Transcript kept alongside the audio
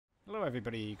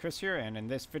everybody, Chris here, and in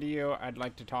this video I'd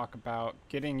like to talk about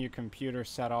getting your computer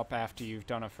set up after you've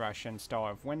done a fresh install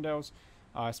of Windows,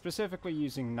 specifically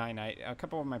using Ninite. A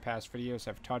couple of my past videos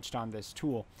have touched on this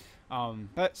tool,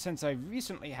 but since I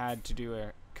recently had to do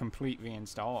a complete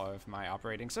reinstall of my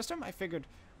operating system, I figured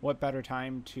what better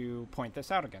time to point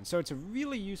this out again. So it's a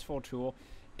really useful tool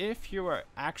if you are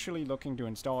actually looking to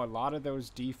install a lot of those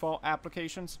default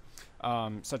applications,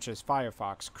 such as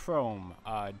Firefox, Chrome,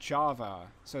 Java,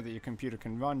 so that your computer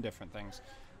can run different things,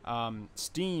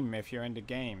 Steam if you're into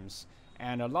games,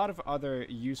 and a lot of other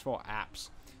useful apps.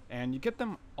 And you get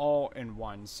them all in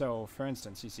one. So for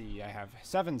instance, you see I have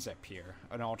 7-zip here,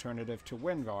 an alternative to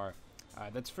WinRAR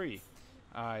that's free.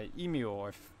 Emule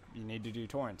if you need to do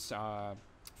torrents.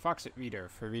 Foxit Reader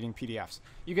for reading PDFs.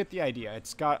 You get the idea.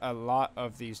 It's got a lot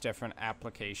of these different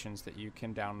applications that you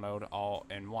can download all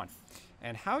in one.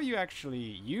 And how you actually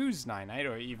use Ninite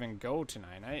or even go to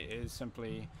Ninite is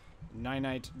simply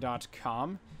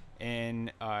ninite.com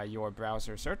in your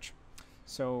browser search.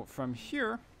 So from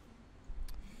here,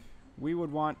 we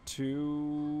would want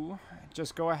to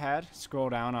just go ahead, scroll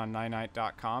down on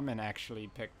ninite.com and actually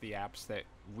pick the apps that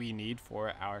we need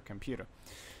for our computer.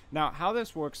 Now, how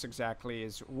this works exactly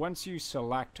is once you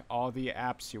select all the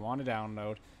apps you want to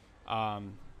download,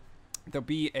 there'll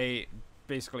be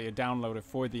basically a downloader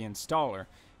for the installer,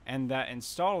 and that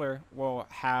installer will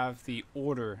have the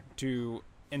order to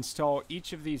install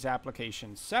each of these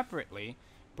applications separately,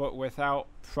 but without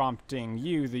prompting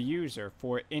you, the user,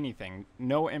 for anything.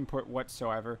 No input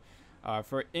whatsoever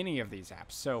for any of these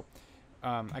apps. So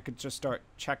I could just start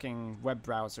checking web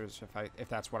browsers if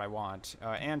that's what I want.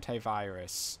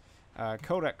 Antivirus,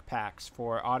 codec packs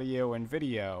for audio and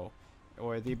video,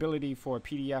 or the ability for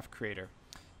PDF Creator,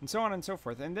 and so on and so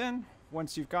forth. And then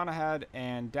once you've gone ahead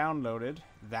and downloaded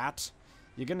that,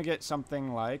 you're going to get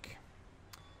something like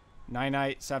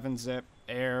Ninite 7-zip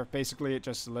Air. Basically, it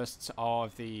just lists all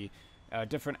of the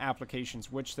different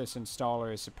applications which this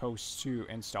installer is supposed to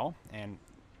install. And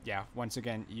yeah, once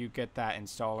again, you get that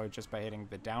installer just by hitting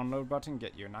the download button,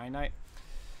 get your Ninite,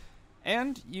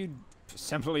 and you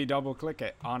simply double click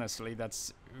it. Honestly,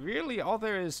 that's really all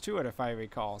there is to it, if I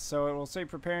recall. So it will say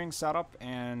preparing setup,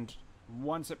 and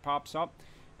once it pops up,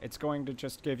 it's going to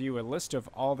just give you a list of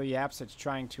all the apps it's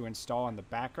trying to install in the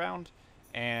background,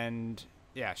 and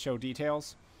yeah, show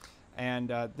details. And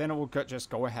then it will just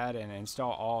go ahead and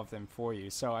install all of them for you.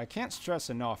 So I can't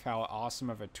stress enough how awesome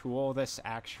of a tool this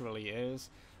actually is.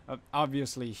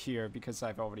 Obviously here, because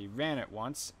I've already ran it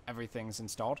once, everything's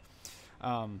installed.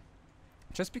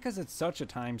 Just because it's such a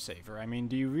time saver. I mean,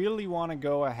 do you really want to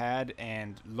go ahead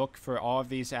and look for all of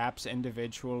these apps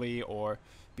individually, or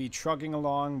be trugging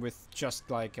along with just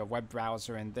like a web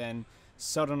browser and then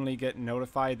suddenly get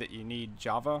notified that you need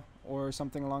Java or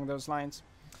something along those lines?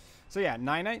 So yeah,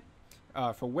 Ninite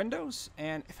for Windows,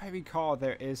 and if I recall,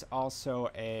 there is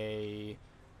also a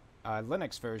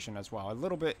Linux version as well. A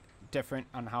little bit different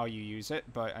on how you use it,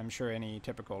 but I'm sure any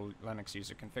typical Linux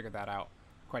user can figure that out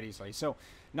quite easily. So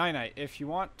Ninite, if you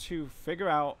want to figure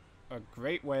out a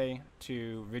great way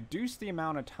to reduce the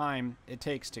amount of time it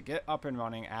takes to get up and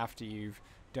running after you've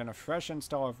done a fresh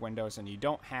install of Windows and you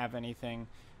don't have anything,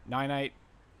 Ninite,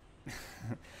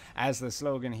 as the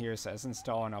slogan here says,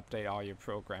 install and update all your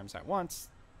programs at once.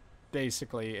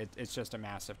 Basically, it's just a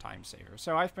massive time saver.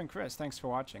 So I've been Chris. Thanks for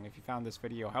watching. If you found this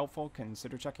video helpful,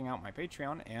 consider checking out my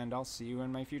Patreon, and I'll see you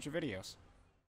in my future videos.